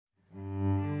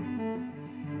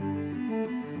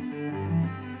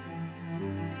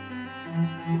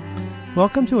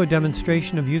Welcome to a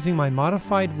demonstration of using my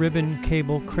modified ribbon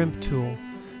cable crimp tool.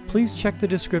 Please check the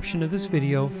description of this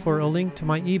video for a link to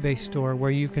my eBay store where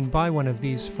you can buy one of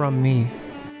these from me.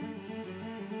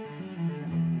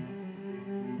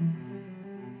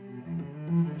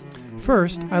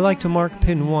 First, I like to mark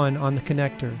pin 1 on the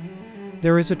connector.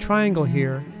 There is a triangle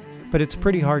here, but it's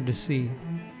pretty hard to see.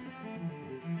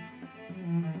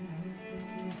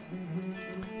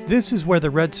 This is where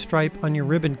the red stripe on your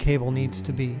ribbon cable needs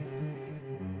to be.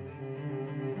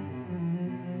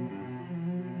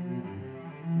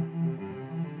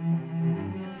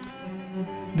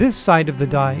 This side of the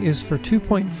die is for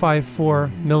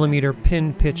 2.54mm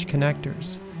pin pitch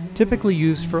connectors, typically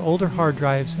used for older hard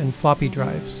drives and floppy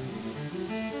drives.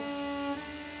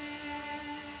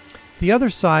 The other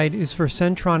side is for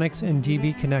Centronics and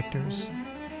DBnn connectors.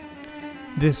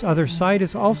 This other side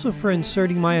is also for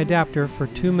inserting my adapter for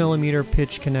 2mm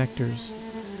pitch connectors.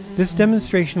 This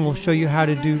demonstration will show you how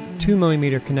to do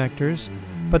 2mm connectors,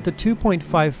 but the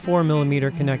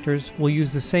 2.54mm connectors will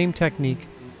use the same technique,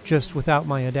 just without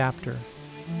my adapter.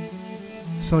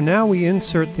 So now we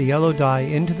insert the yellow die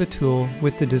into the tool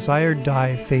with the desired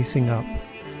die facing up.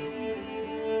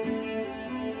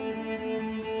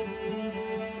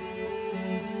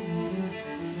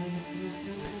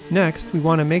 Next, we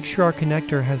want to make sure our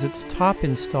connector has its top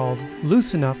installed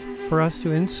loose enough for us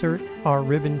to insert our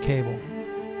ribbon cable.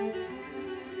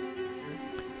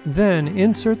 Then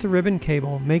insert the ribbon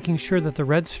cable, making sure that the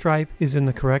red stripe is in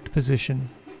the correct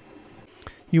position.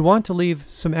 You want to leave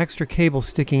some extra cable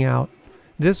sticking out.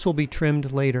 This will be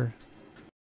trimmed later.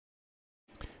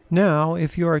 Now,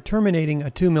 if you are terminating a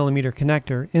 2mm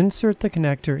connector, insert the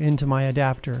connector into my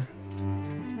adapter.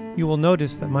 You will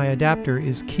notice that my adapter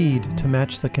is keyed to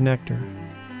match the connector.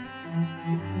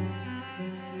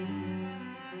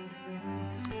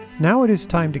 Now it is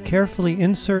time to carefully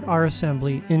insert our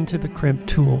assembly into the crimp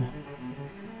tool.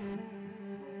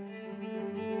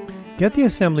 Get the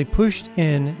assembly pushed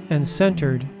in and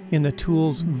centered in the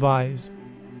tool's vise.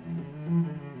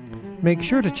 Make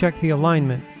sure to check the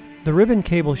alignment. The ribbon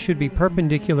cable should be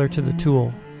perpendicular to the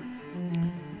tool.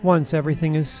 Once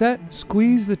everything is set,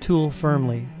 squeeze the tool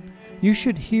firmly. You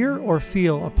should hear or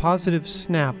feel a positive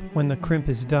snap when the crimp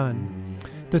is done.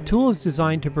 The tool is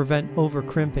designed to prevent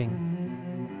over-crimping.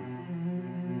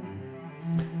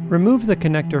 Remove the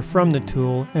connector from the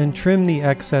tool and trim the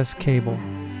excess cable.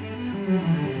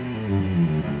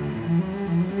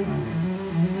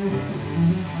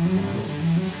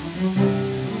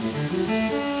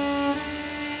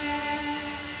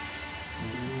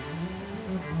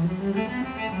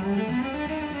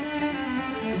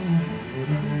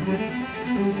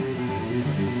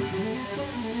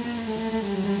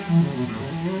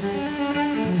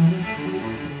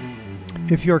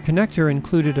 If your connector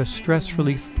included a stress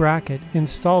relief bracket,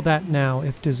 install that now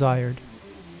if desired.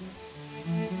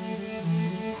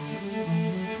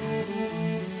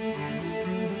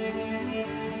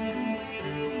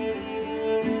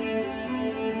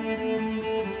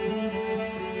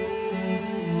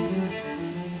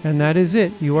 And that is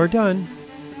it. You are done.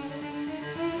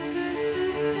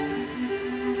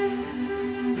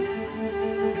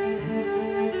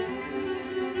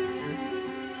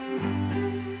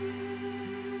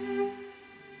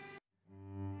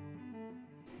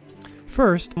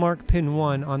 First, mark pin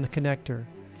 1 on the connector.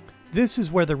 This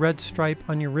is where the red stripe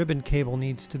on your ribbon cable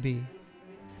needs to be.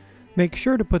 Make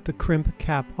sure to put the crimp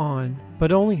cap on,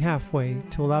 but only halfway,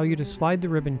 to allow you to slide the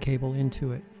ribbon cable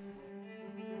into it.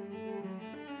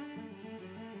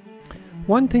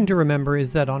 One thing to remember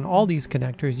is that on all these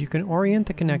connectors you can orient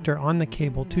the connector on the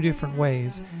cable two different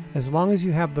ways, as long as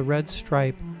you have the red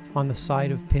stripe on the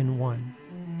side of pin 1.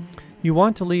 You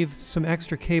want to leave some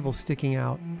extra cable sticking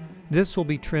out. This will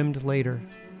be trimmed later.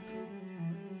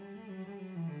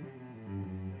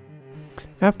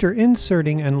 After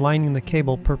inserting and lining the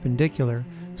cable perpendicular,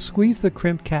 squeeze the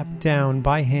crimp cap down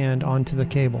by hand onto the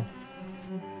cable.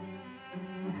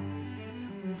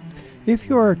 If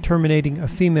you are terminating a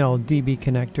female DB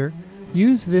connector,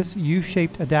 use this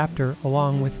U-shaped adapter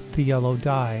along with the yellow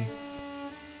die.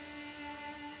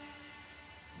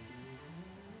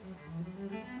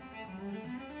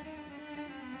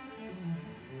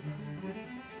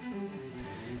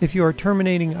 If you are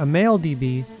terminating a male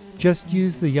DB, just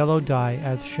use the yellow die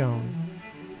as shown.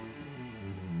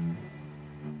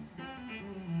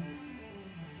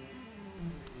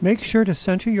 Make sure to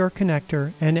center your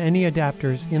connector and any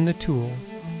adapters in the tool.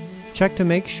 Check to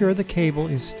make sure the cable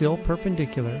is still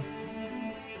perpendicular.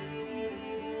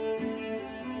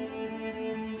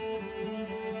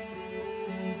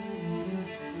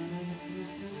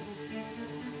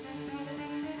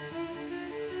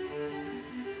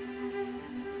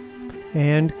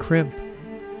 and crimp.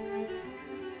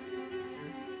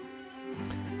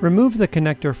 Remove the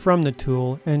connector from the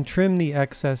tool and trim the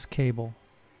excess cable.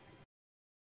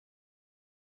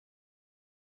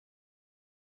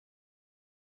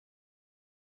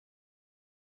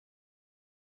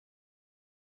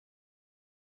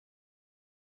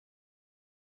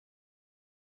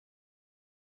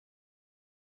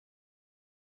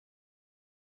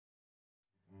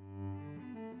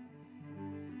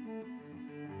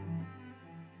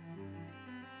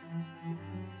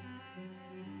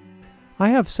 I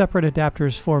have separate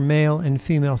adapters for male and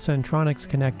female Centronics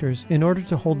connectors in order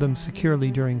to hold them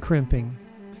securely during crimping.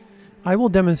 I will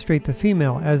demonstrate the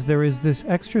female as there is this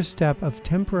extra step of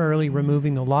temporarily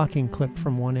removing the locking clip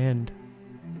from one end.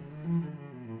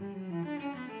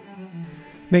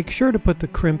 Make sure to put the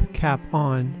crimp cap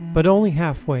on, but only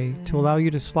halfway to allow you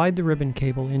to slide the ribbon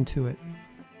cable into it.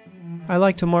 I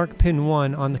like to mark pin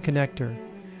 1 on the connector.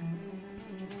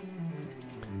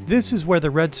 This is where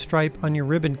the red stripe on your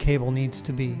ribbon cable needs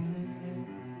to be.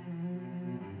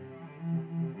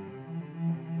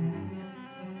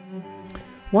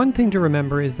 One thing to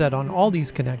remember is that on all these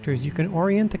connectors you can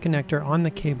orient the connector on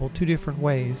the cable two different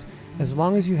ways as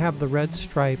long as you have the red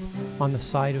stripe on the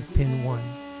side of pin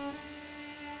 1.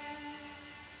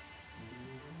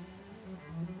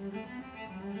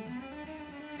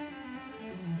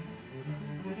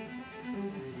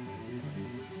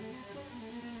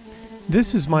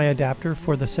 This is my adapter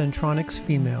for the Centronics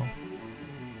female.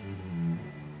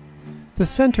 The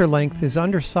center length is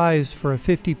undersized for a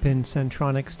 50-pin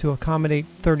Centronics to accommodate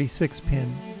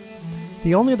 36-pin.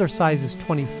 The only other size is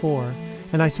 24,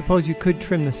 and I suppose you could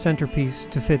trim the centerpiece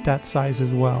to fit that size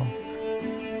as well.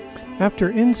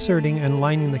 After inserting and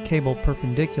lining the cable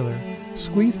perpendicular,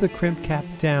 squeeze the crimp cap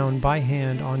down by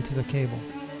hand onto the cable.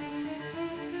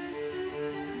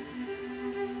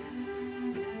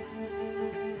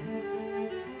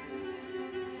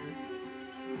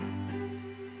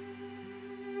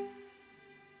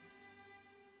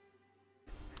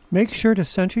 Make sure to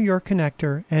center your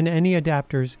connector and any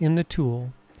adapters in the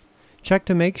tool. Check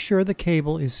to make sure the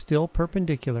cable is still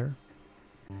perpendicular.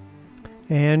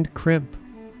 And crimp.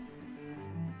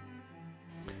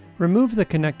 Remove the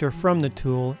connector from the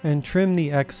tool and trim the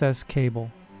excess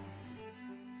cable.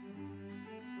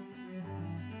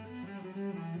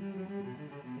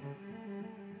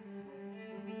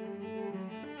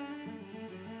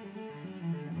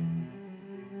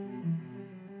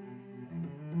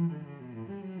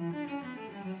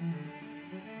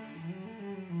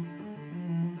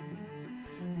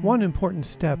 One important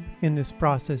step in this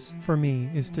process for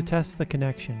me is to test the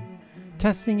connection.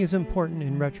 Testing is important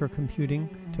in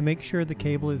retrocomputing to make sure the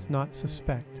cable is not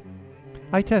suspect.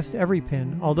 I test every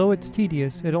pin, although it's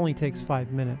tedious, it only takes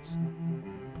 5 minutes.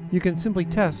 You can simply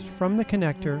test from the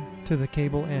connector to the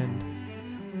cable end.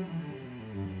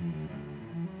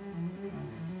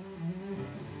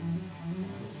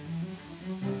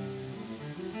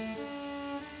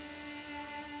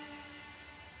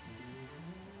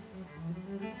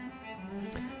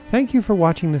 Thank you for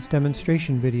watching this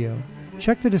demonstration video.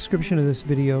 Check the description of this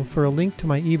video for a link to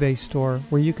my eBay store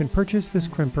where you can purchase this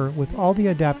crimper with all the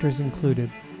adapters included.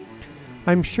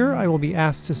 I'm sure I will be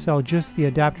asked to sell just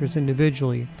the adapters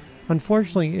individually.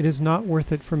 Unfortunately, it is not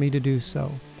worth it for me to do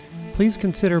so. Please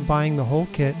consider buying the whole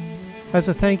kit as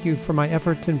a thank you for my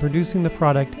efforts in producing the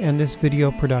product and this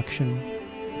video production.